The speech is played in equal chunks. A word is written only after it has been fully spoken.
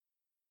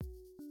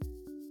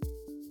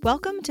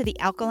Welcome to the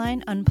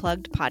Alkaline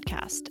Unplugged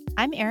podcast.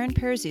 I'm Erin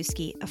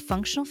Perzewski, a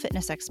functional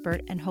fitness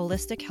expert and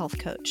holistic health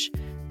coach.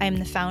 I am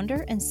the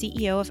founder and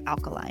CEO of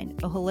Alkaline,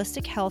 a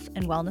holistic health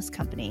and wellness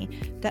company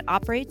that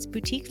operates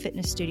boutique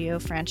fitness studio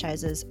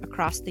franchises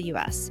across the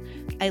U.S.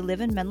 I live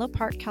in Menlo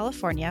Park,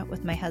 California,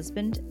 with my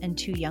husband and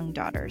 2 young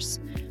daughters.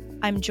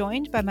 I'm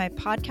joined by my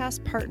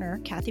podcast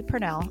partner, Kathy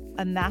Purnell,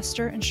 a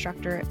master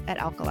instructor at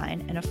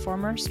Alkaline and a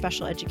former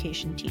special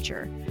education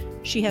teacher.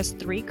 She has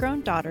 3 grown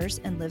daughters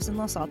and lives in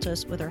Los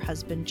Altos with her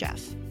husband,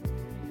 Jeff.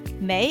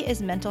 May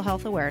is Mental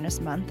Health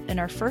Awareness Month, and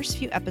our first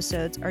few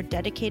episodes are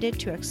dedicated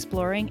to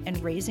exploring and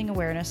raising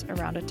awareness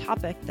around a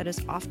topic that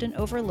is often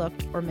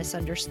overlooked or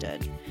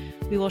misunderstood.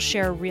 We will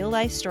share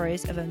real-life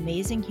stories of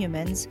amazing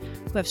humans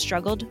who have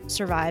struggled,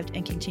 survived,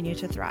 and continue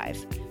to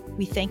thrive.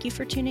 We thank you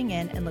for tuning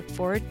in and look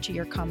forward to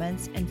your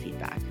comments and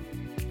feedback.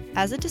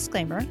 As a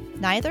disclaimer,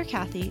 neither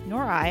Kathy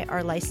nor I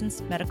are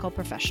licensed medical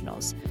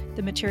professionals.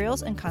 The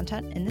materials and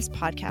content in this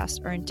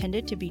podcast are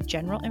intended to be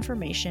general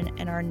information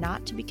and are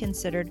not to be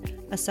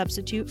considered a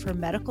substitute for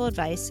medical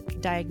advice,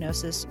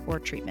 diagnosis, or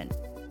treatment.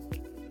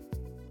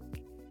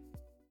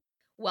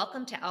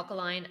 Welcome to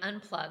Alkaline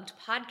Unplugged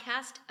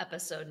podcast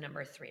episode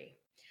number 3.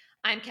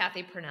 I'm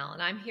Kathy Purnell,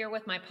 and I'm here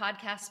with my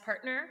podcast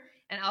partner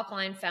and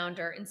Alkaline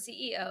founder and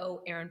CEO,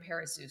 Erin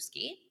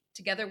Perzewski.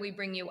 Together, we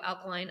bring you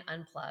Alkaline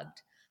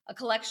Unplugged, a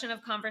collection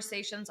of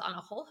conversations on a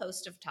whole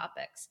host of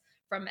topics,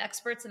 from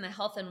experts in the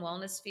health and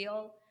wellness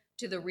field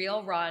to the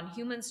real, raw, and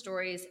human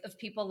stories of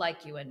people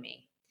like you and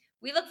me.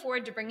 We look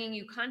forward to bringing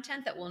you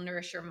content that will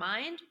nourish your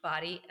mind,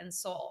 body, and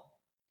soul.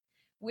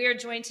 We are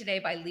joined today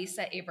by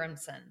Lisa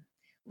Abramson.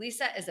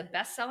 Lisa is a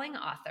best-selling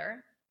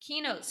author,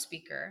 keynote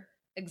speaker,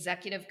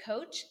 executive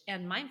coach,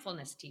 and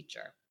mindfulness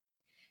teacher.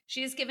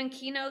 She has given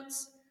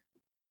keynotes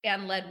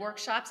and led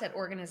workshops at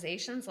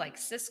organizations like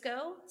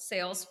Cisco,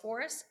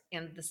 Salesforce,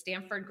 and the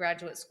Stanford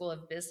Graduate School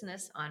of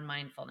Business on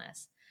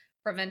mindfulness,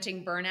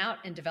 preventing burnout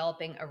and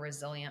developing a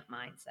resilient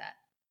mindset.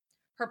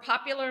 Her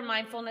popular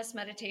mindfulness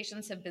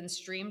meditations have been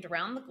streamed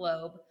around the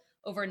globe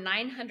over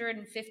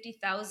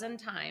 950,000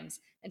 times,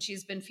 and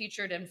she's been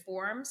featured in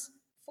Forbes,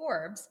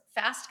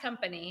 Fast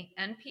Company,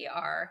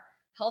 NPR,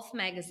 Health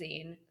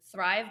Magazine,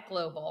 Thrive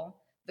Global,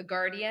 The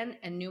Guardian,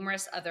 and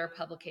numerous other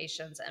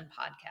publications and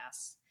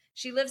podcasts.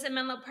 She lives in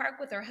Menlo Park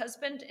with her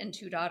husband and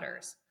 2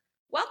 daughters.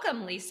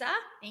 Welcome, Lisa.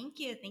 Thank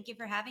you. Thank you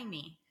for having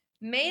me.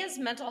 May is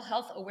Mental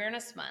Health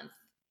Awareness Month.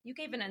 You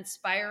gave an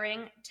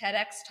inspiring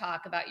TEDx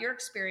talk about your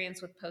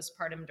experience with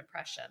postpartum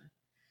depression.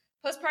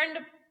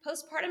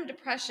 Postpartum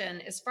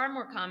depression is far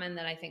more common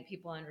than I think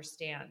people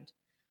understand.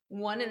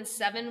 1 in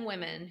 7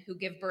 women who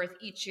give birth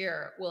each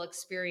year will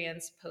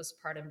experience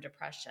postpartum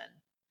depression.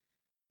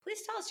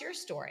 Please tell us your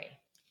story.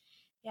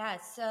 Yeah,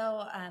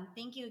 so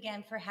thank you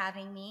again for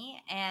having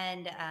me,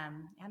 and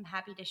I'm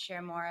happy to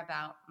share more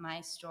about my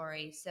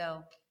story.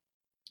 So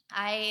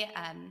I,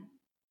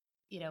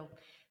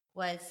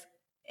 was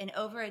an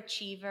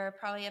overachiever,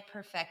 probably a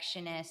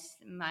perfectionist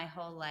my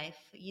whole life,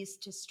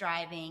 used to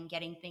striving,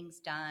 getting things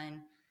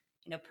done.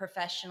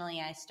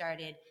 Professionally, I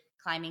started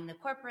climbing the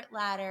corporate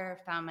ladder,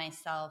 found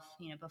myself,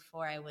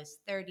 before I was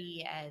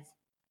 30 as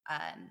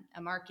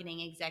a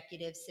marketing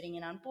executive sitting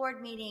in on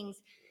board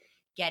meetings,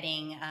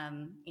 getting,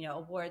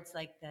 awards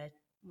like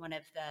one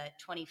of the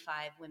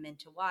 25 women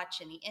to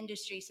watch in the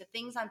industry. So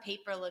things on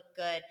paper looked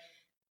good,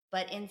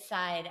 but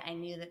inside I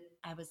knew that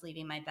I was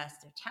leaving my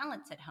best of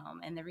talents at home.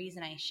 And the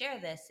reason I share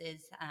this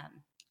is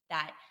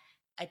that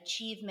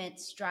achievement,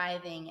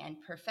 striving, and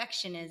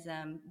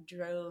perfectionism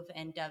drove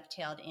and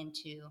dovetailed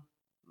into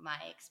my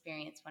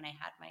experience when I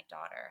had my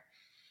daughter.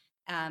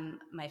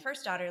 My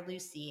first daughter,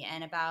 Lucy,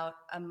 and about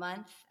a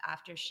month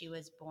after she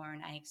was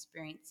born, I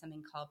experienced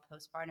something called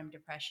postpartum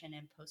depression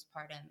and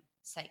postpartum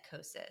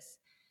psychosis.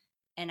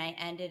 And I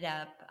ended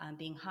up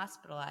being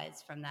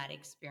hospitalized from that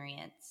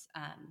experience.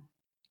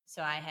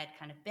 So I had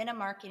kind of been a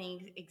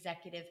marketing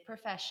executive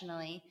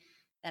professionally.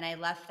 Then I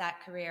left that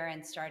career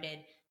and started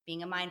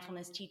being a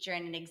mindfulness teacher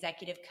and an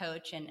executive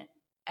coach, and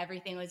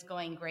everything was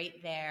going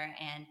great there.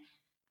 And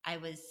I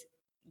was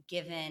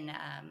given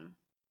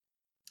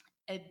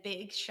a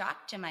big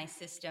shock to my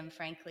system,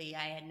 frankly.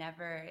 I had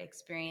never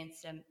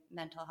experienced a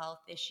mental health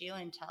issue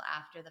until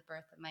after the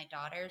birth of my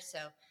daughter. So,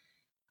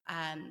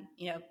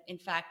 in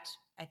fact,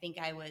 I think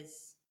I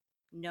was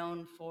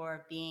known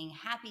for being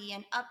happy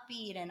and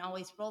upbeat and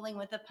always rolling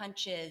with the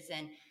punches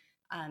and,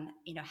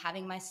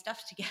 having my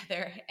stuff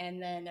together.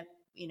 And then,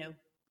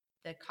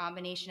 the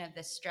combination of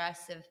the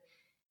stress of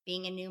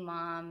being a new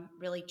mom,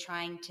 really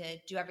trying to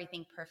do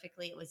everything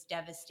perfectly, it was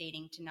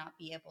devastating to not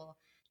be able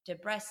to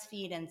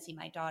breastfeed and see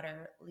my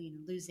daughter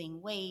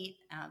losing weight,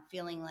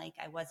 feeling like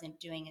I wasn't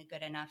doing a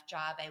good enough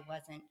job. I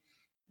wasn't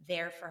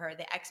there for her.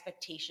 The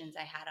expectations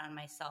I had on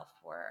myself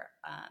were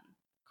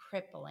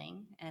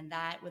crippling. And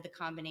that, with a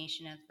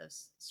combination of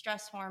those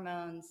stress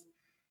hormones,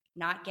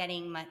 not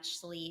getting much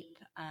sleep,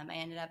 I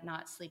ended up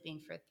not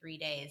sleeping for 3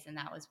 days. And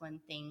that was when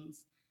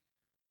things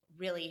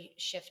really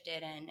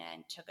shifted and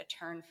took a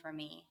turn for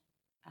me.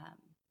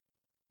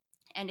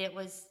 And it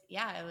was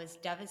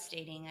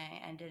devastating.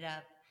 I ended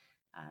up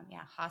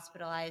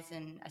hospitalized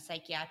in a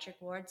psychiatric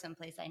ward,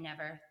 someplace I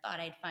never thought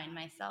I'd find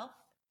myself.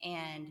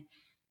 And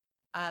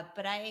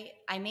but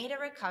I made a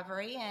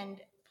recovery,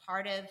 and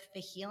part of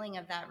the healing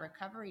of that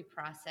recovery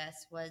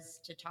process was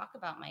to talk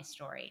about my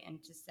story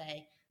and to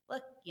say,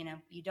 look,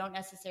 you don't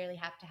necessarily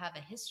have to have a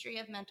history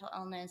of mental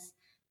illness.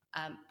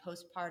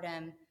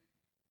 Postpartum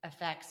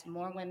affects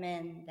more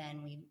women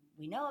than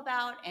we know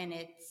about, and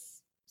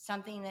it's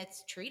something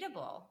that's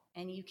treatable,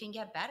 and you can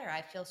get better.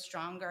 I feel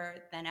stronger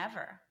than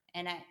ever.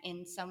 And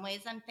in some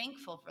ways, I'm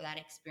thankful for that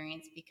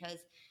experience because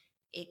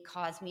it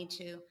caused me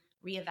to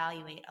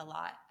reevaluate a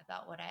lot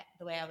about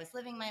the way I was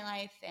living my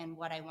life and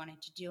what I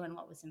wanted to do and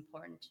what was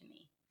important to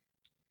me.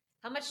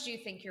 How much do you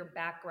think your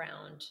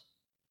background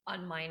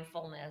on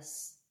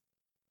mindfulness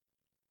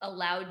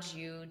allowed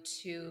you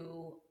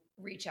to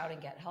reach out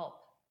and get help?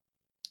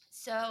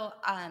 So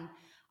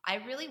I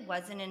really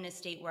wasn't in a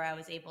state where I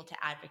was able to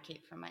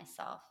advocate for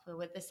myself. But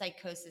with the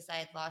psychosis, I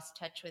had lost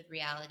touch with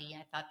reality.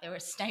 I thought there were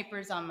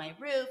snipers on my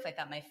roof. I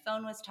thought my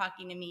phone was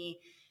talking to me,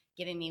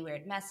 giving me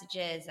weird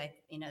messages.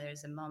 There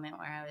was a moment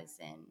where I was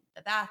in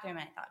the bathroom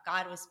and I thought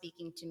God was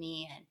speaking to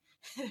me, and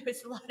there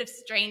was a lot of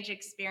strange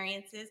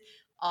experiences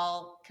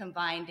all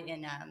combined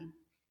in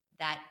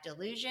that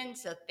delusion.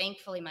 So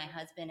thankfully, my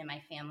husband and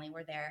my family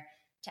were there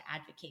to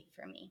advocate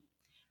for me.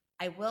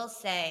 I will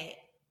say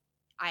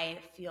I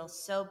feel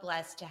so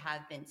blessed to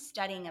have been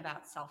studying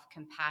about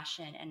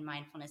self-compassion and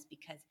mindfulness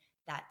because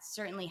that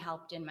certainly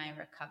helped in my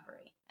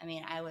recovery. I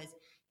mean, I was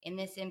in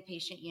this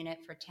inpatient unit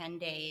for 10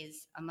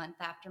 days, a month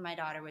after my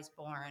daughter was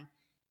born.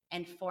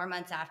 And 4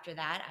 months after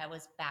that, I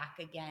was back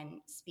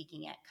again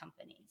speaking at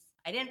companies.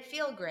 I didn't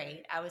feel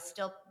great. I was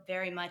still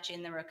very much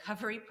in the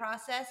recovery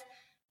process,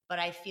 but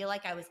I feel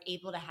like I was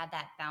able to have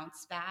that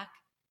bounce back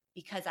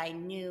because I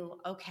knew,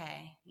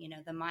 okay,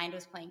 the mind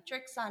was playing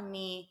tricks on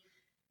me.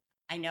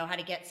 I know how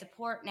to get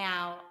support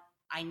now.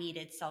 I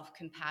needed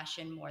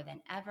self-compassion more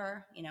than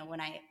ever. When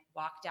I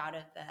walked out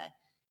of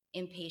the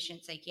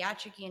inpatient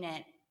psychiatric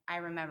unit, I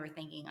remember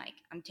thinking,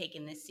 I'm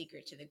taking this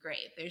secret to the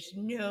grave. There's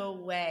no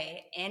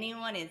way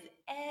anyone is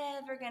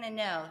ever going to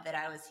know that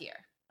I was here.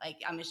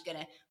 I'm just going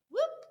to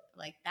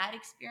that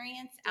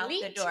experience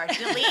delete. Out the door,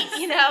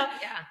 delete,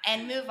 Yeah.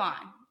 And move on.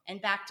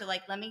 And back to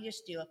let me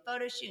just do a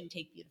photo shoot and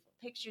take beautiful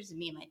pictures of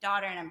me and my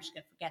daughter, and I'm just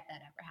going to forget that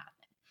ever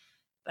happened.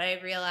 But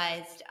I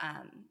realized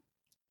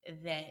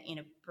that,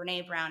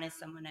 Brene Brown is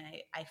someone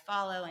I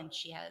follow, and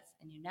she has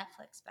a new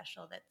Netflix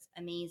special that's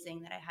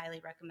amazing that I highly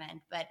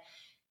recommend. But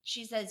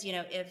she says,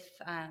 if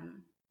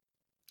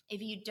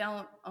you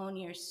don't own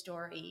your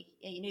story,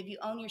 if you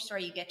own your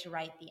story, you get to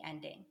write the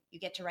ending. You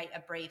get to write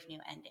a brave new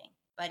ending.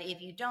 But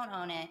if you don't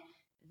own it,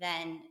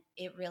 then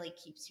it really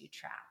keeps you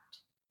trapped.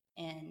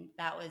 And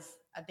that was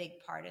a big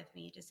part of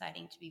me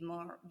deciding to be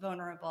more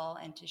vulnerable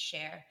and to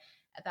share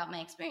about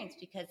my experience,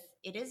 because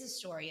it is a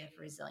story of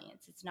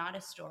resilience. It's not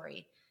a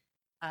story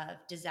of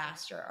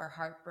disaster or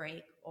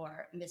heartbreak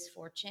or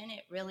misfortune.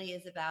 It really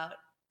is about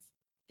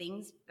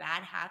things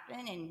bad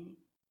happen, and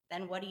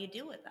then what do you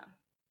do with them?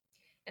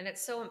 And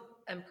it's so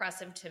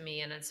impressive to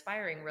me and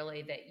inspiring,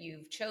 really, that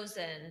you've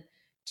chosen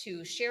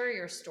to share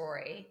your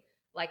story.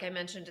 Like I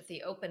mentioned at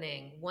the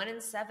opening, 1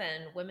 in 7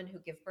 women who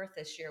give birth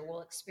this year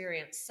will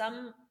experience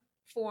some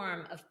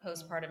form of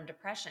postpartum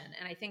depression.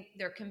 And I think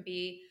there can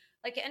be,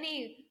 like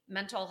any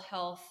mental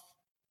health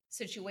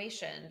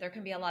situation, there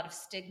can be a lot of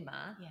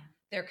stigma. Yeah.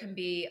 There can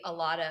be a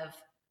lot of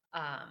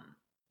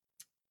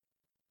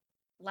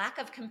lack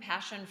of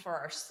compassion for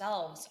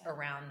ourselves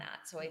around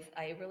that. So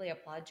I really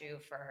applaud you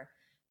for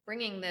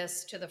bringing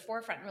this to the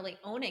forefront, really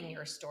owning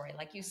your story,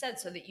 like you said,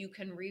 so that you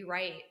can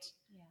rewrite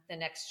the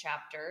next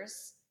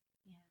chapters.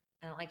 Yeah.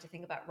 I don't like to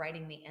think about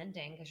writing the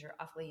ending because you're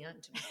awfully young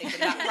to be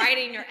thinking about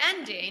writing your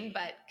ending,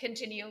 but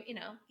continue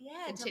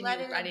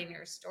writing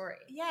your story.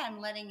 Yeah, and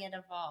letting it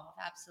evolve.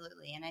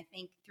 Absolutely. And I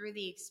think through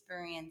the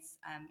experience,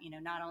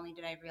 not only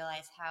did I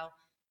realize how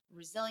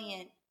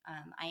resilient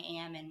I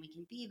am and we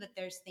can be, but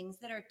there's things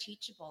that are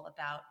teachable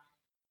about,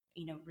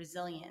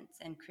 resilience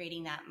and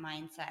creating that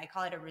mindset. I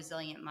call it a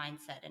resilient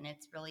mindset. And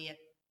it's really a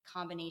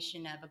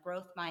combination of a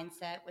growth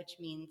mindset, which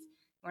means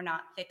we're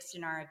not fixed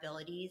in our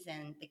abilities,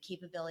 and the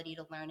capability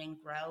to learn and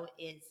grow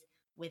is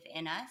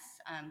within us,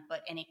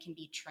 and it can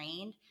be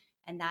trained.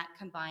 And that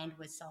combined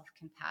with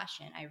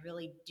self-compassion, I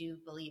really do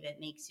believe it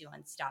makes you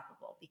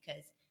unstoppable,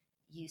 because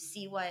you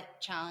see what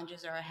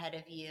challenges are ahead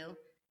of you,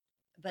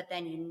 but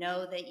then you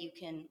know that you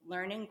can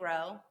learn and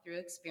grow through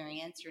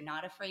experience. You're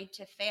not afraid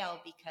to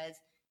fail because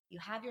you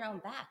have your own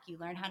back. You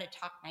learn how to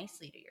talk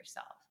nicely to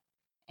yourself.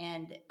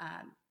 And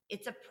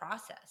it's a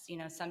process.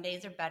 Some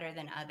days are better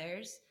than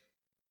others,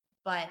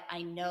 but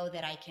I know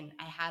that I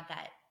have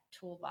that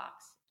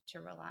toolbox to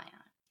rely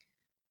on.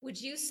 Would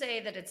you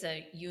say that it's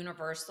a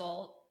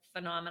universal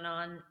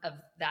phenomenon of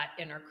that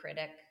inner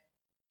critic?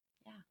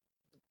 Yeah.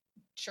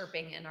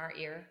 Chirping in our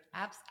ear?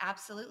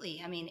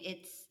 Absolutely. I mean,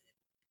 it's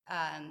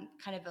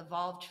kind of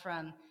evolved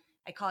from,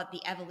 I call it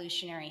the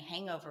evolutionary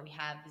hangover we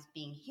have as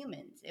being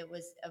humans. It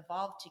was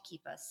evolved to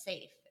keep us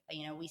safe.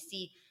 We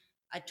see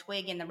a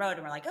twig in the road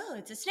and we're like, oh,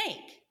 it's a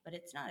snake, but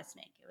it's not a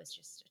snake. It was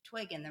just a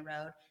twig in the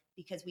road,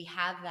 because we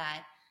have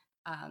that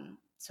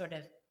sort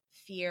of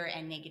fear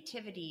and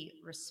negativity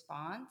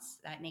response,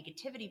 that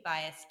negativity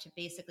bias, to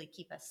basically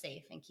keep us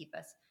safe and keep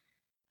us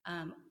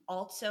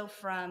also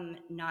from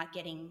not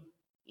getting,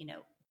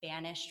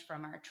 banished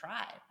from our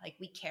tribe. Like,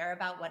 we care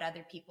about what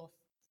other people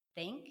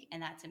think, and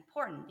that's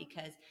important,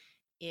 because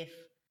if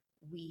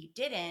we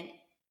didn't,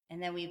 and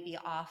then we'd be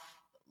off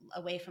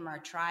away from our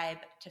tribe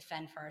to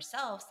fend for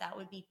ourselves, that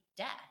would be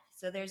death.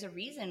 So there's a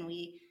reason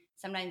we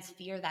sometimes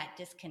fear that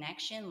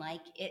disconnection.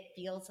 Like, it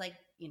feels like,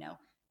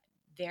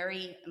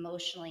 very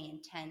emotionally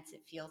intense.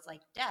 It feels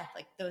like death.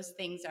 Like, those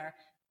things are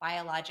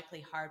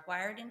biologically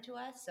hardwired into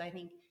us. So I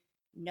think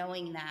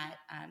knowing that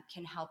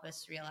can help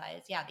us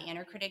realize, yeah, the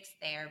inner critic's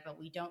there, but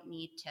we don't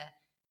need to,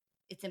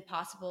 it's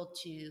impossible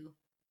to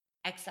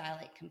exile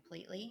it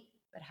completely,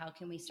 but how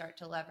can we start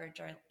to leverage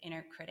our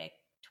inner critic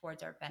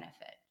towards our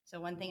benefit? So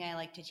one thing I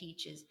like to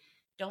teach is,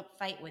 don't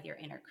fight with your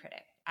inner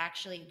critic.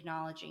 Actually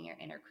acknowledging your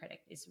inner critic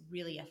is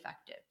really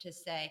effective, to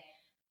say,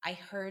 I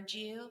heard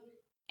you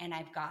and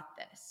I've got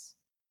this.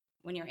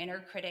 When your inner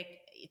critic,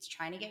 it's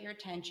trying to get your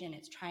attention,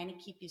 it's trying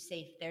to keep you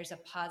safe, there's a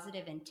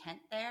positive intent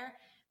there,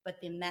 but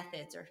the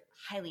methods are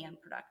highly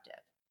unproductive.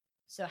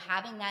 So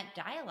having that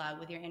dialogue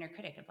with your inner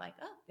critic of like,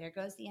 oh, there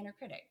goes the inner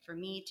critic. For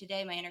me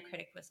today, my inner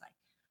critic was like,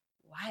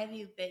 why have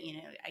you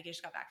been, I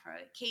just got back from a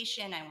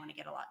vacation, I want to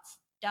get a lot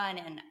done,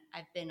 and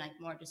I've been like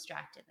more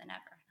distracted than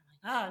ever. And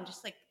I'm like, oh, I'm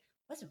just like,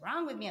 what's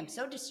wrong with me? I'm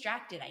so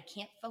distracted. I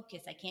can't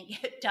focus. I can't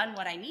get done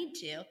what I need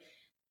to.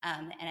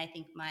 And I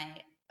think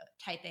my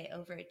type A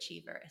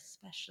overachiever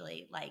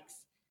especially likes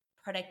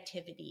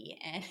productivity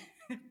and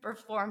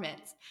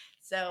performance.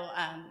 So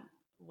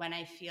when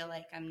I feel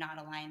like I'm not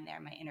aligned there,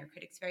 my inner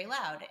critic's very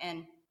loud.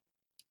 And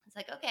it's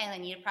like, okay, I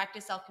need to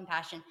practice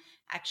self-compassion,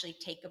 actually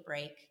take a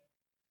break,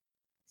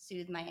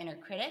 soothe my inner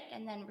critic,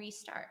 and then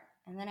restart.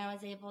 And then I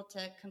was able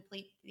to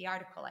complete the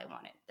article I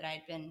wanted, that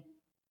I'd been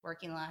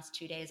working the last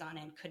 2 days on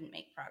and couldn't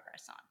make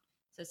progress on.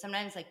 So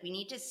sometimes, like, we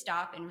need to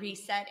stop and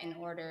reset in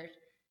order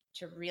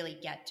to really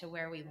get to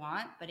where we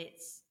want, but it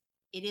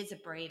is a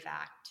brave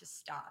act to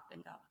stop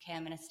and go, okay,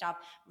 I'm going to stop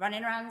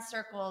running around in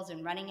circles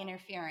and running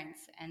interference,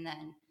 and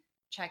then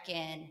check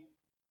in,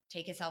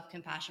 take a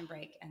self-compassion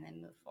break, and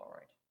then move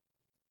forward.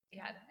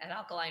 Yeah, at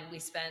Alkalign, we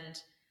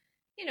spend,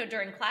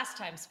 during class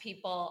times,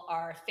 people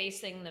are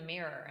facing the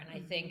mirror. And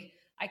I think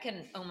I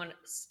can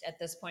almost, at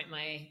this point in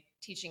my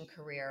teaching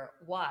career,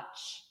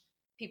 watch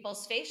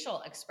people's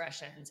facial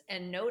expressions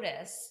and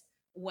notice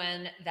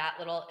when that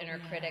little inner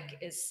critic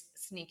is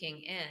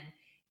sneaking in.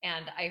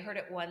 And I heard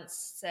it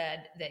once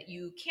said that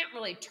you can't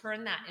really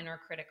turn that inner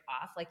critic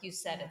off. Like you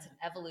said, it's an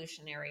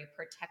evolutionary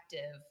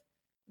protective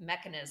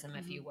mechanism,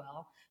 if you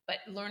will, but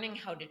learning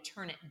how to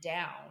turn it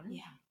down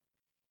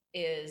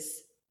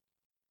is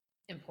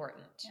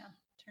important. Yeah.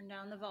 Turn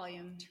down the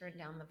volume.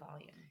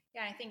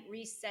 Yeah. I think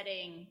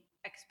resetting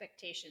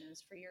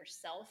expectations for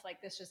yourself,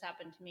 like this just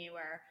happened to me,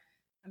 where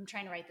I'm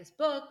trying to write this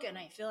book and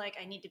I feel like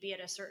I need to be at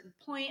a certain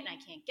point and I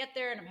can't get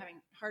there, and I'm having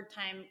a hard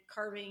time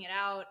carving it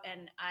out.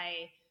 And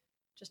I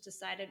just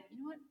decided,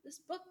 this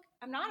book,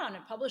 I'm not on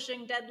a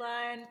publishing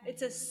deadline.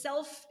 It's a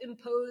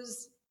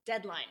self-imposed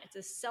deadline. It's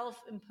a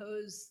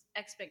self-imposed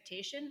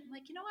expectation. I'm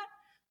like, you know what?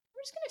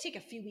 We're just going to take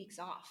a few weeks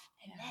off.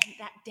 And then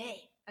that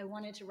day I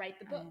wanted to write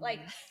the book. Like,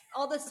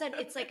 all of a sudden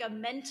it's like a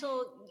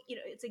mental,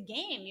 it's a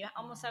game. You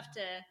almost have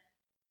to.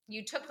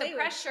 You took the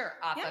pressure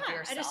off of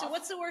yourself. I just said,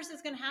 what's the worst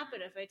that's going to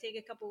happen if I take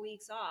a couple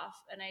weeks off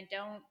and I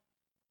don't,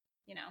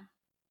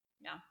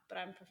 but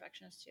I'm a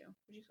perfectionist too.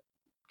 Would you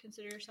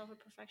consider yourself a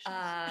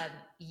perfectionist?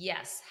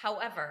 Yes.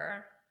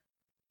 However,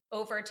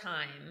 over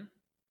time,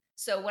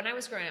 so when I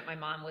was growing up, my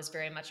mom was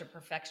very much a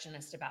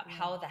perfectionist about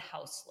how the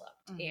house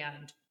looked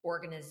and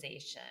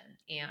organization.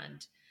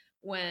 And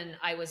when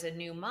I was a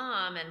new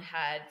mom and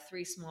had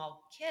 3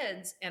 small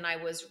kids and I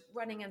was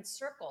running in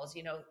circles,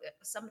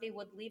 somebody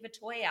would leave a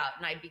toy out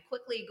and I'd be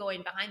quickly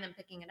going behind them,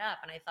 picking it up.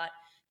 And I thought,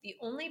 the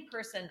only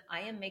person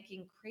I am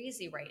making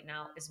crazy right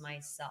now is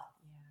myself.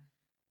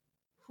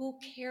 Who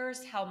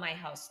cares how my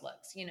house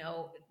looks?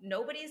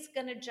 Nobody's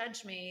going to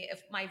judge me.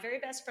 If my very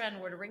best friend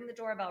were to ring the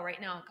doorbell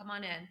right now and come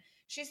on in,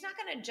 she's not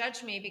going to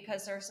judge me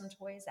because there are some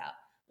toys out.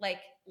 Like,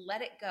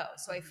 let it go.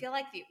 So I feel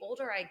like the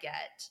older I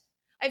get,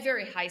 I have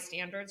very high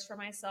standards for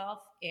myself.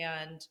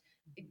 And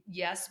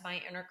yes,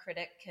 my inner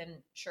critic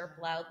can chirp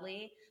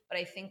loudly, but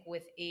I think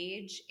with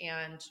age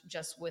and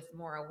just with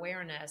more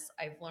awareness,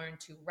 I've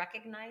learned to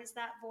recognize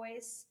that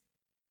voice.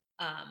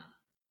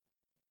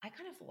 I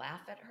kind of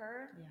laugh at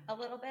her a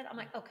little bit. I'm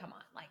like, oh, come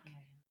on. Like,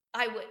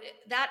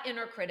 that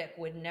inner critic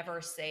would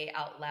never say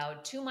out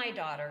loud to my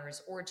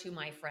daughters or to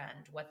my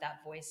friend what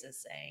that voice is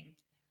saying.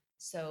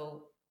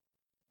 So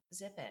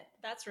zip it.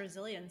 That's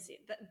resiliency.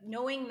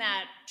 Knowing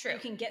that True. You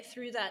can get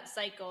through that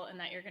cycle and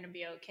that you're going to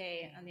be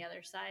okay on the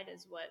other side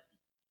is what,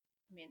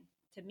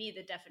 to me,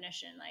 the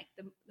definition, like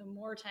the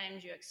more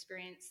times you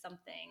experience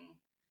something,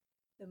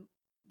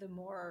 the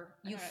more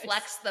you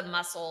flex the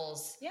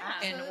muscles in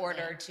absolutely.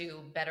 order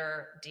to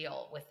better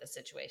deal with the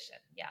situation.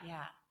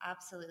 Yeah,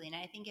 absolutely. And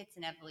I think it's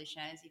an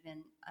evolution. I was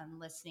even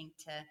listening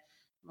to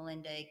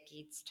Melinda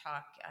Gates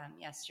talk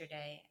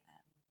yesterday,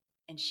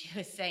 and she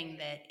was saying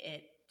that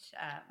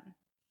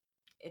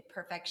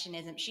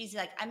perfectionism. She's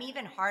like, I'm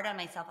even hard on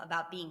myself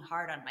about being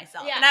hard on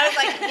myself. Yeah. And I was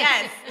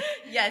like,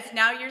 yes.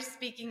 Now you're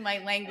speaking my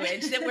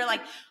language.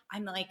 That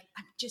I'm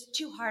just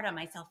too hard on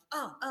myself.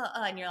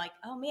 And you're like,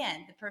 oh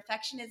man, the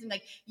perfectionism,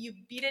 like you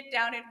beat it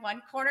down in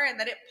one corner and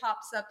then it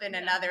pops up in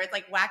another. It's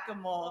like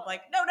whack-a-mole.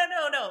 Like, no.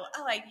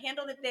 Oh, I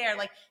handled it there.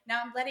 Like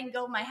now I'm letting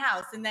go of my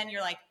house. And then you're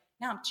like,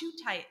 now I'm too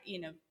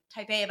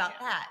type A about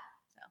that.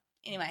 So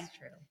anyway, that's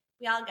true.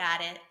 We all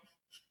got it.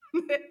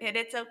 And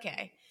it's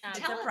okay. It's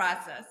a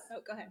process. Oh,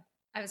 go ahead.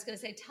 I was going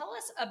to say, tell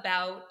us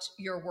about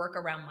your work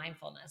around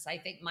mindfulness. I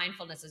think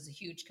mindfulness is a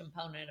huge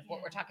component of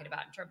what we're talking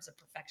about in terms of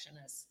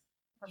perfectionism.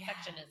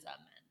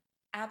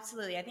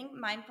 Absolutely. I think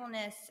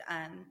mindfulness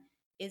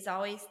is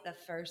always the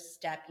first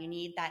step. You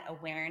need that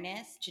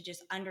awareness to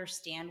just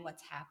understand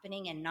what's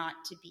happening and not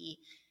to be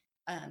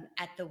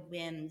at the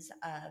whims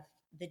of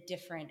the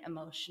different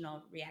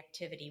emotional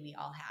reactivity we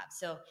all have.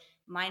 So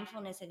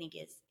mindfulness, I think,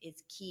 is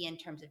key in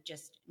terms of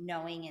just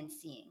knowing and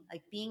seeing,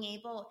 like being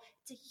able.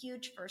 It's a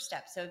huge first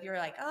step. So if you're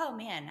like, oh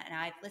man, and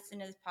I've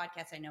listened to this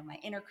podcast, I know my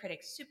inner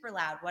critic's super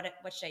loud. What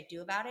should I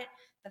do about it?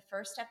 The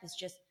first step is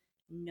just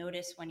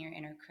notice when your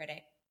inner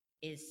critic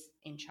is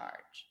in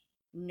charge.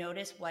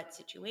 Notice what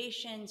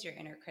situations your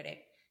inner critic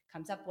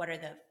comes up. What are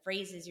the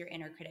phrases your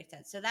inner critic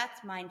says? So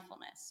that's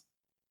mindfulness.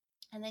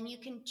 And then you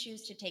can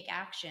choose to take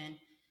action.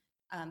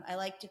 I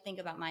like to think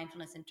about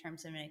mindfulness in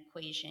terms of an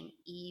equation,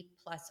 E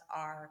plus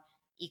R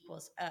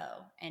equals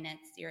O. And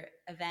it's your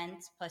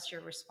events plus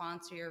your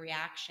response or your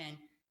reaction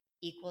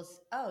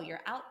equals O, your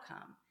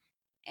outcome.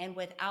 And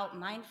without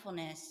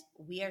mindfulness,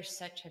 we are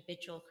such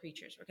habitual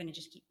creatures. We're going to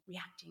just keep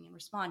reacting and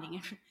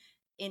responding.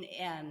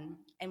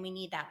 And we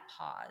need that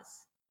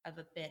pause of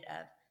a bit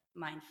of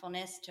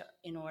mindfulness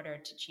in order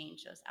to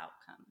change those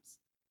outcomes.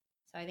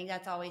 So I think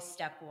that's always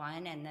step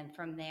one. And then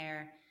from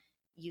there,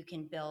 you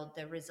can build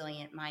the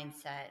resilient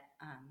mindset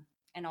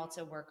and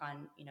also work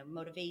on,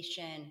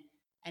 motivation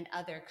and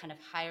other kind of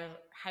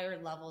higher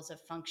levels of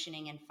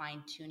functioning and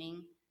fine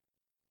tuning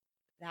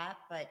that.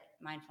 But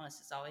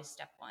mindfulness is always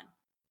step one.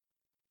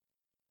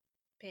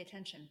 Pay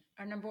attention.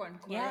 Our number one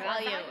core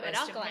value at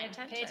Alkaline.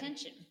 Pay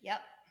attention.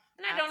 Yep.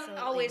 And I don't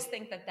always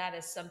think that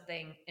is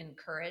something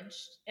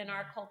encouraged in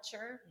our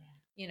culture.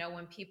 Yeah.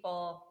 When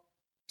people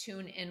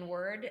tune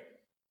inward,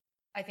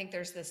 I think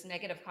there's this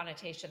negative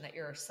connotation that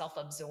you're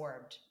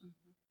self-absorbed,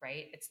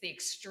 right? It's the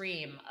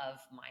extreme of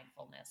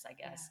mindfulness, I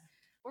guess. Yeah.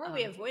 Or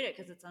we avoid it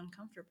because it's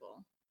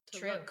uncomfortable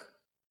to look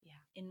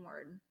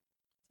inward.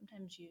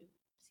 Sometimes you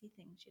see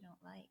things you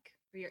don't like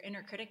or your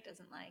inner critic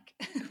doesn't like.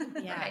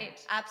 Yeah, right.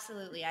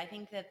 Absolutely. I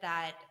think that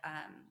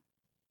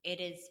it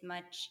is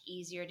much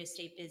easier to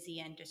stay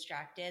busy and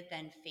distracted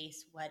than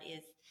face what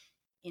is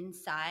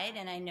inside.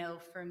 And I know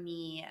for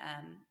me,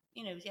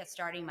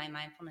 starting my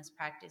mindfulness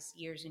practice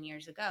years and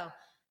years ago,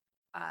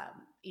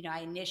 I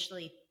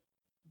initially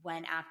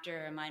went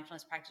after a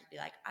mindfulness practice to be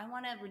like, I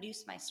want to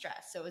reduce my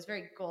stress. So it was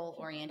very goal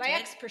oriented. By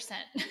X%.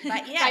 But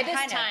by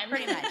this time.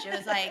 Pretty much. It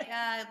was like,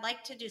 I'd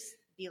like to just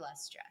be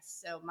less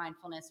stressed. So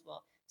mindfulness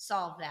will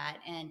solve that.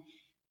 And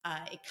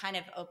it kind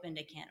of opened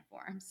a can of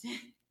worms,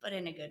 but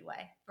in a good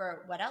way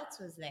for what else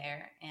was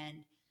there.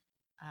 And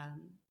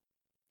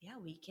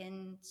we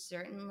can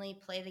certainly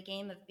play the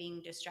game of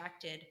being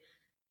distracted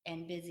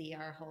and busy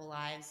our whole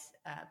lives.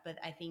 But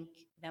I think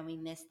then we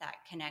miss that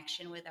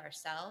connection with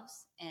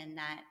ourselves. And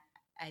that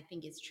I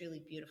think is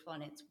truly beautiful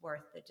and it's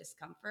worth the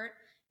discomfort.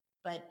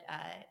 But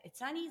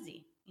it's not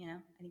easy. I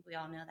think we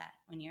all know that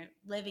when you're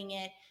living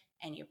it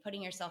and you're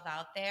putting yourself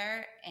out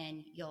there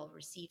and you'll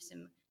receive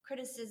some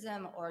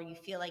criticism or you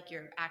feel like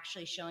you're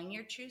actually showing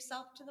your true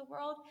self to the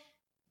world,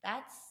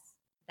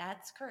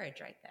 that's courage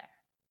right there.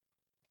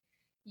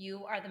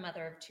 You are the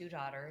mother of 2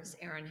 daughters.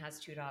 Erin has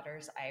 2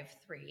 daughters. I have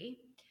 3.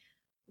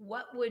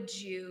 What would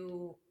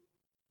you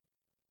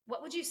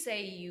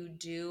say you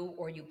do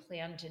or you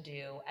plan to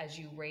do as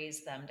you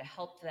raise them to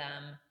help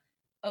them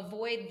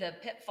avoid the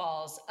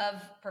pitfalls of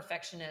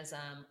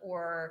perfectionism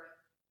or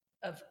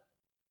of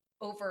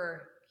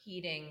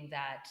overheating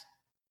that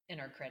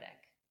inner critic?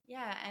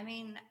 Yeah, I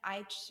mean,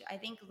 I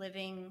think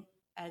living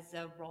as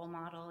a role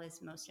model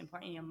is most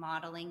important,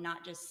 modeling,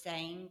 not just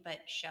saying, but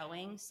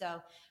showing.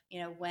 So,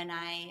 when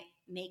I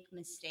make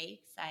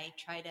mistakes, I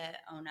try to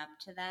own up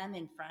to them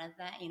in front of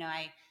them.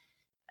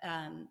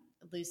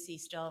 Lucy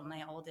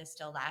my oldest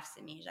still laughs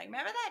at me. She's like,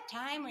 remember that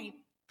time where you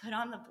put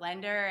on the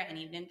blender and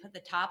you didn't put the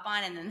top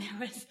on and then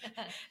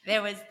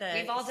there was the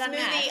We've all done smoothie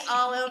that.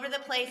 all over the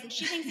place and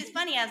she thinks it's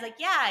funny. I was like,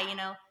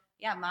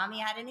 mommy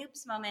had an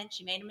oops moment.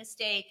 She made a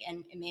mistake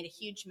and it made a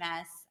huge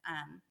mess.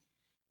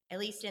 At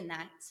least in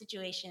that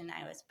situation,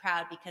 I was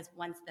proud because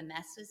once the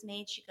mess was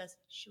made, she goes,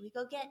 should we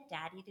go get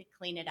daddy to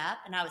clean it up?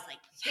 And I was like,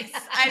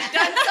 yes, I've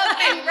done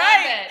something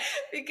right.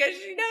 Because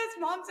she knows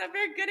mom's not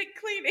very good at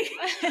cleaning.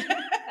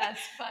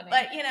 That's funny.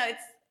 But,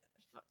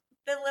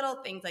 the little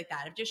things like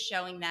that of just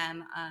showing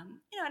them,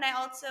 and I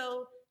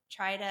also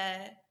try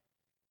to,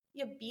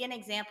 be an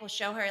example,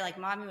 show her like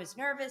mommy was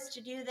nervous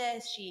to do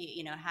this.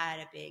 She, had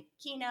a big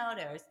keynote.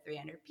 There was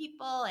 300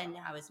 people and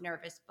I was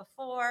nervous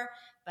before,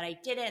 but I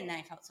did it. And then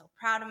I felt so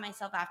proud of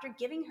myself after,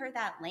 giving her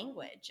that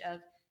language of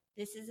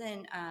this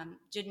isn't,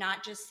 did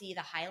not just see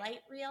the highlight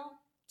reel,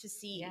 to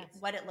see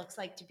what it looks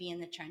like to be in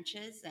the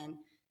trenches and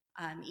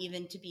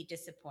even to be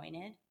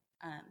disappointed.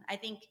 I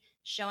think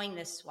showing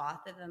this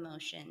swath of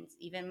emotions,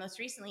 even most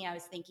recently, I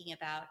was thinking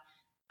about,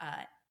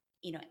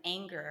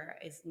 anger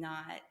is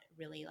not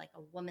really like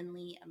a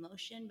womanly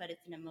emotion, but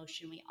it's an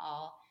emotion we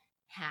all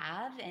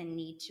have and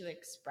need to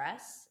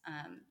express.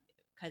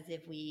 Because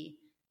if we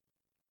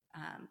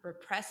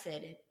repress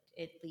it,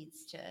 it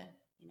leads to,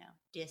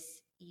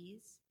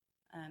 dis-ease.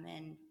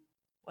 And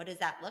what does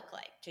that look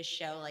like? To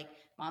show like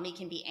mommy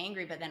can be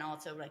angry, but then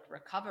also like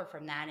recover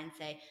from that and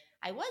say,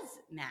 I was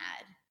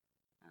mad.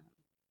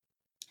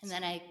 And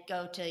then I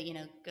go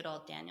to, good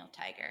old Daniel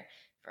Tiger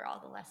for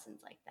all the lessons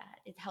like that.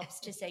 It helps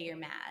to say you're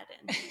mad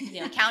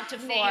and, count to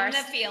 4, name the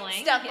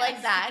feeling, stuff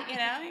like that,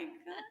 Okay.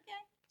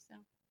 So,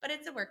 but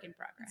it's a work in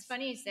progress. It's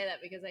funny you say that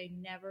because I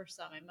never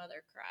saw my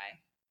mother cry,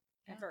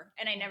 ever.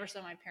 And I never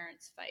saw my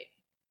parents fight.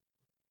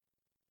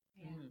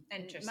 Yeah.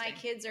 And my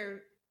kids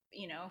are,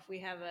 if we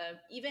have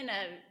even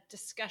a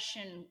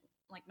discussion,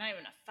 like not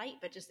even a fight,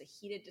 but just a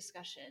heated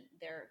discussion,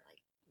 they're like,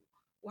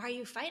 why are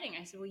you fighting?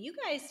 I said, well, you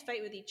guys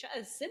fight with each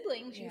other. As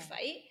siblings, you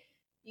fight.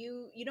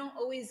 You don't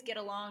always get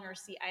along or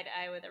see eye to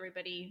eye with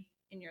everybody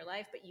in your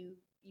life, but you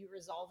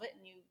resolve it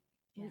and you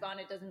move on.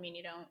 It doesn't mean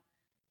you don't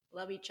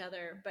love each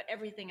other, but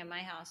everything in my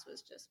house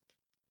was just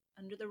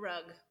under the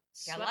rug.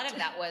 Yeah, a lot of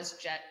that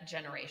was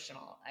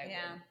generational, I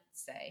would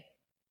say.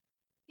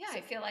 Yeah,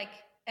 I feel like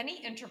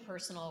any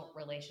interpersonal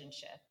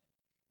relationship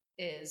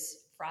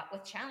is fraught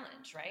with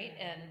challenge, right?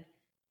 And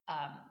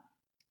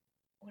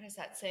what is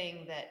that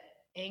saying, that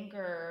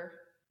anger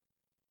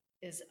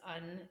is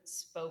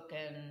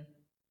unspoken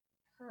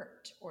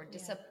hurt or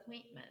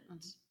disappointment?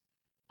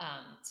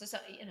 So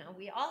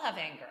we all have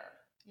anger.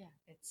 Yeah,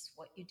 it's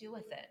what you do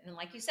with it. And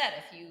like you said,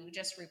 if you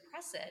just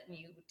repress it and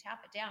you tap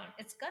it down,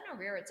 it's gonna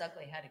rear its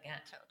ugly head again.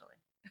 Totally.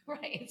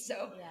 Right.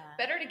 So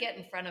better to get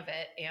in front of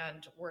it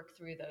and work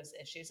through those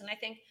issues. And I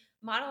think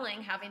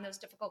modeling, having those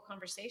difficult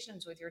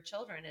conversations with your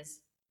children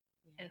is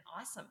an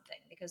awesome thing,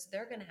 because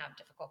they're going to have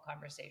difficult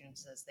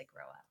conversations as they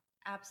grow up.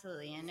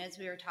 Absolutely. And as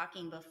we were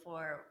talking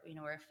before,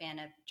 we're a fan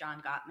of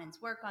John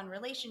Gottman's work on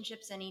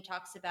relationships, and he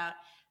talks about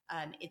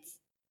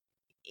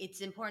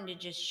it's important to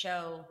just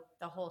show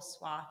the whole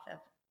swath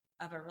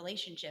of a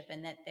relationship,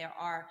 and that there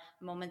are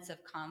moments of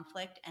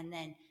conflict, and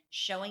then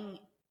showing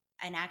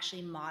and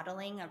actually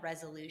modeling a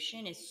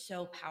resolution is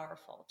so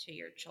powerful to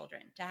your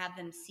children, to have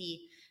them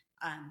see,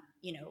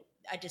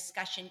 a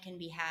discussion can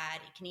be had,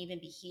 it can even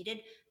be heated,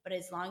 but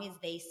as long as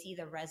they see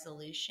the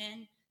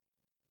resolution,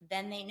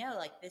 then they know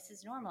like this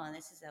is normal and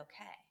this is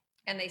okay.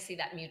 And they see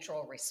that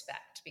mutual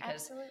respect,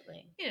 because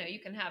absolutely, you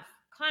can have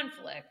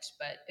conflict,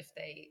 but if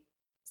they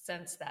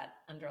sense that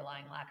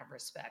underlying lack of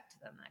respect,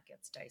 then that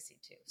gets dicey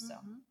too. So,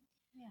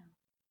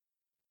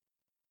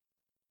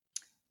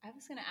 I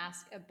was going to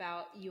ask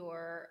about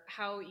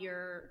how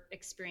your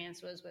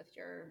experience was with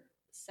your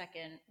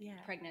second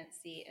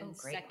pregnancy and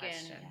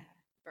second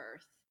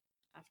birth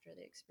after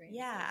the experience.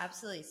 Yeah,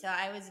 absolutely. So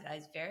I was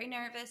very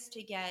nervous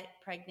to get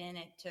pregnant.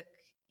 It took,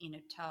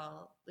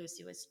 till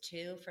Lucy was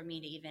 2 for me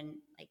to even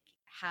like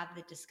have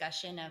the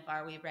discussion of,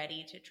 are we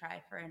ready to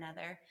try for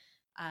another?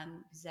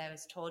 Because I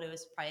was told it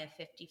was probably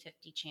a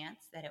 50-50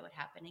 chance that it would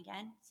happen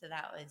again. So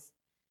that was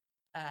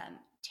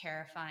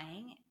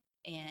terrifying.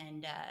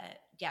 And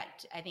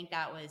I think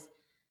that was,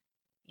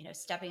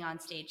 stepping on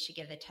stage to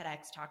give the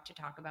TEDx talk to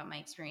talk about my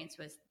experience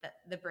was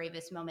the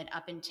bravest moment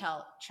up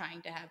until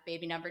trying to have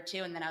baby number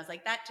 2. And then I was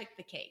like, that took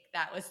the cake.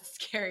 That was the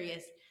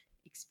scariest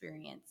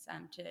experience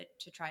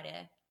to try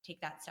to take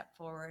that step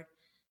forward.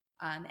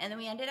 And then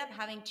we ended up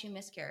having 2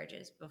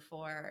 miscarriages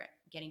before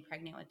getting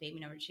pregnant with baby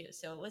number 2.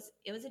 So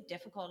it was a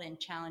difficult and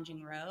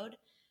challenging road.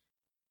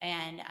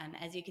 And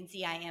as you can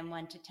see, I am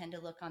one to tend to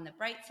look on the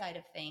bright side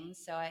of things.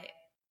 So I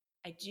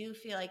do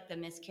feel like the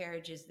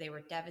miscarriages, they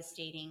were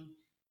devastating,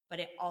 but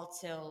it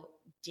also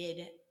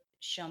did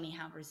show me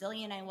how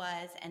resilient I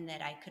was, and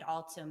that I could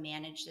also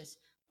manage this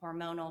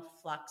hormonal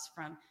flux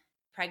from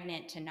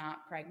pregnant to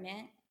not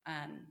pregnant.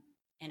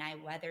 And I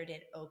weathered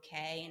it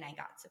okay, and I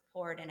got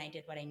support, and I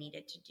did what I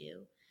needed to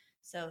do.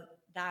 So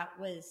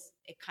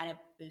it kind of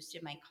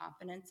boosted my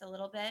confidence a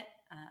little bit.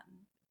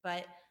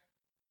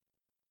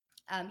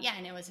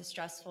 And it was a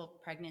stressful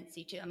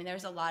pregnancy too. I mean,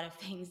 there's a lot of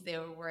things they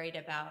were worried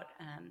about,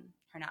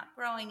 her not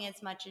growing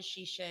as much as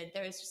she should.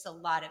 There was just a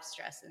lot of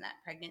stress in that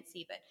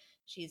pregnancy, but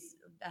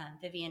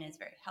Vivian is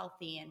very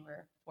healthy, and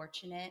we're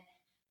fortunate.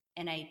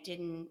 And I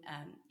didn't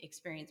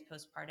experience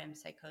postpartum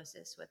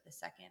psychosis with the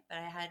second, but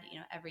I had,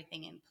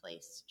 everything in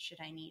place should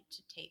I need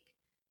to take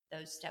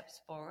those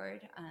steps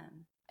forward.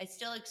 I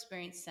still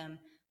experienced some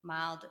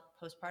mild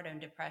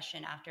postpartum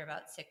depression after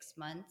about 6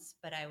 months,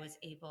 but I was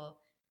able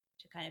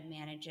to kind of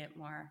manage it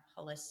more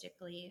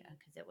holistically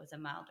because it was a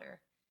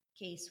milder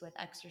case with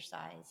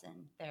exercise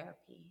and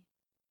therapy.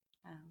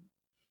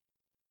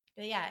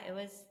 But yeah, it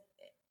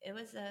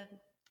was a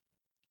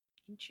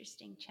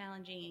interesting,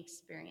 challenging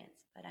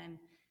experience, but I'm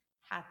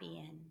happy,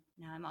 and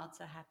now I'm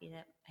also happy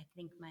that I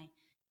think my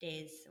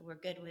days were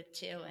good with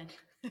 2, and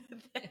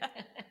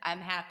I'm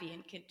happy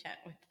and content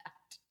with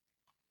that.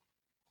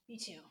 Me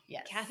too.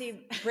 Yes.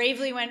 Kathy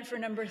bravely went for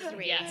number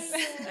 3. Yes,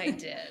 I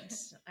did.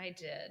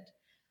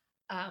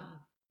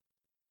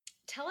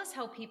 Tell us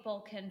how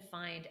people can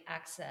find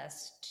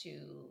access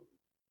to,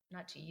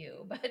 not to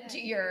you, but to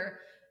your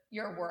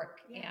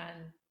work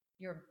and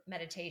your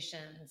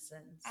meditations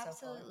and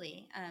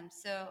Absolutely.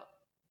 So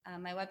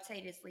my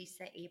website is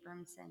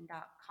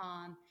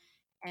lisaabramson.com,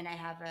 and I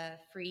have a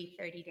free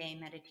 30-day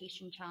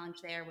meditation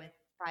challenge there with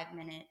 5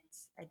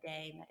 minutes a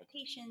day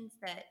meditations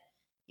that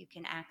you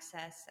can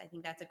access. I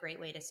think that's a great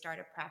way to start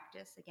a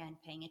practice. Again,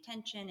 paying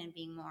attention and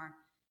being more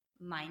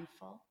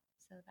mindful.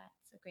 So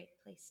that's a great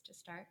place to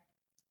start.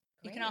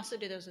 Great. You can also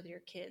do those with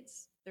your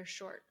kids. They're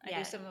short. I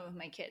do some of them with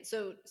my kids.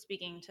 So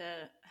speaking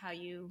to how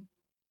you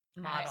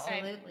model.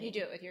 Absolutely. You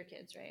do it with your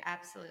kids, right?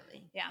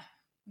 Absolutely. Yeah.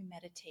 We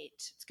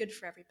meditate. It's good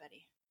for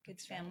everybody.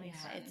 Good family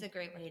fun. It's a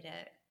great way to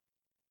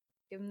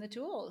give them the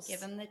tools.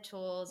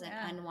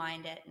 And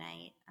unwind at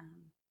night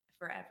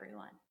for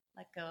everyone.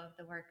 Let go of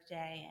the work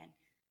day and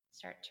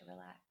start to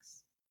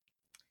relax.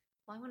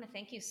 Well, I want to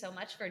thank you so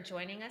much for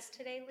joining us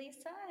today,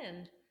 Lisa,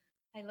 and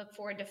I look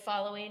forward to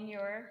following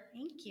your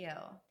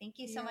Thank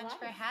you so much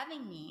for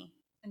having me.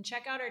 And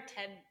check out our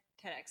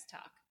TEDx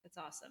talk. It's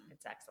awesome.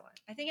 It's excellent.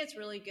 I think it's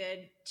really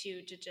good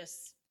to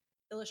just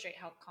illustrate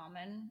how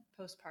common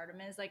postpartum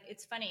is. Like,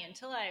 it's funny,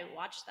 until I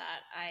watched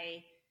that,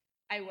 I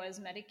was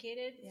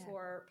medicated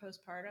for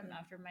postpartum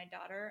after my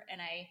daughter, and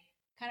I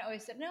kind of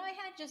always said, no, I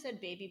just had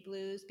baby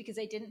blues because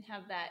I didn't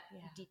have that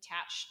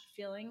detached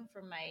feeling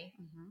from my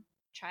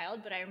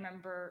child. But I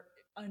remember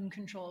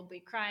uncontrollably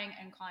crying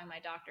and calling my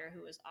doctor,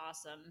 who was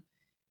awesome.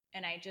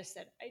 And I just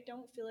said, I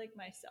don't feel like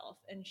myself.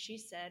 And she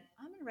said,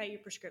 I'm going to write you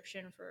a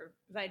prescription for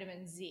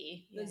vitamin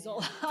Z, the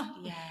Zoloft.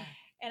 Yeah.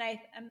 And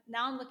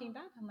now I'm looking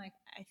back, I'm like,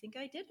 I think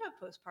I did have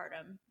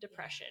postpartum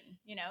depression,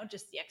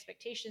 just the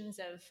expectations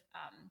of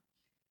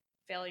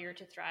failure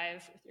to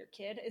thrive with your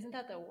kid. Isn't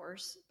that the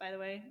worst, by the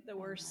way, the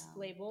worst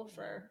label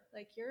for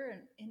like, you're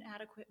an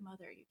inadequate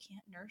mother. You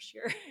can't nurse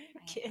your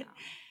kid.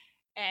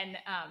 And,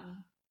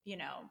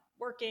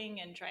 working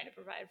and trying to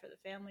provide for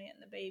the family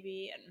and the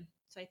baby. And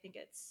so I think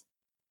it's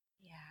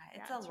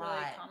a lot.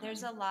 Really,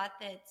 there's a lot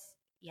that's,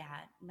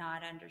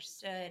 not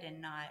understood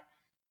and not,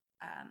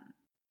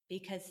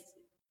 because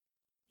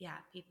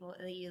people,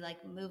 you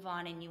like move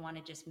on and you want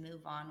to just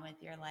move on with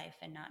your life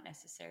and not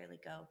necessarily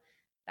go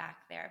back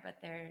there. But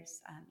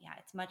there's,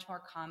 it's much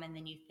more common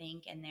than you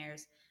think. And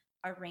there's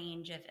a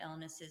range of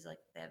illnesses, like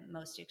the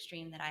most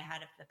extreme that I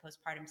had of the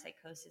postpartum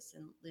psychosis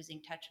and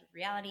losing touch with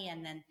reality.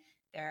 And then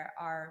there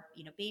are,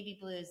 baby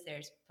blues,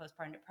 there's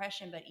postpartum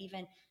depression, but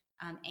even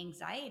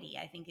anxiety,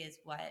 I think, is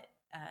what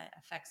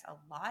affects a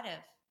lot of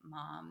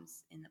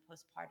moms in the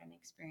postpartum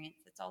experience.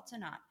 It's also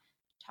not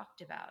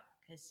talked about,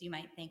 because you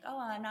might think, oh,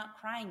 I'm not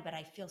crying, but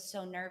I feel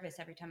so nervous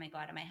every time I go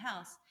out of my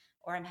house,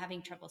 or I'm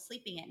having trouble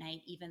sleeping at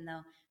night, even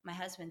though my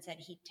husband said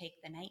he'd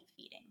take the night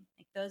feeding.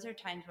 Like, those are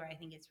times where I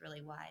think it's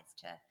really wise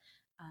to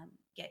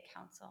get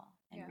counsel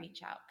and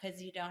reach out,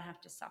 because you don't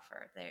have to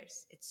suffer.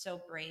 It's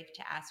so brave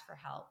to ask for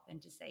help and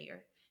to say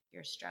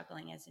you're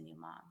struggling as a new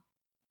mom.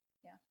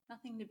 Yeah,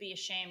 nothing to be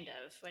ashamed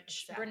of,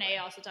 which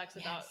Brene also talks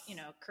about,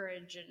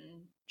 courage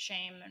and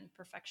shame and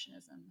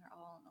perfectionism. They're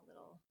all in a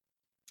little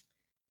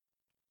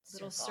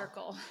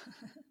circle.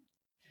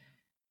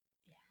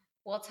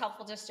 Well, it's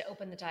helpful just to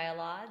open the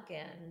dialogue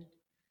and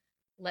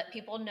let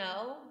people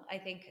know. I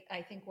think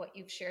what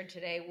you've shared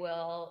today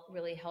will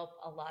really help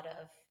a lot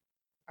of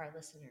our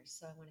listeners.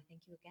 So I want to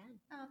thank you again.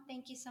 Oh,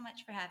 thank you so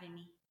much for having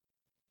me.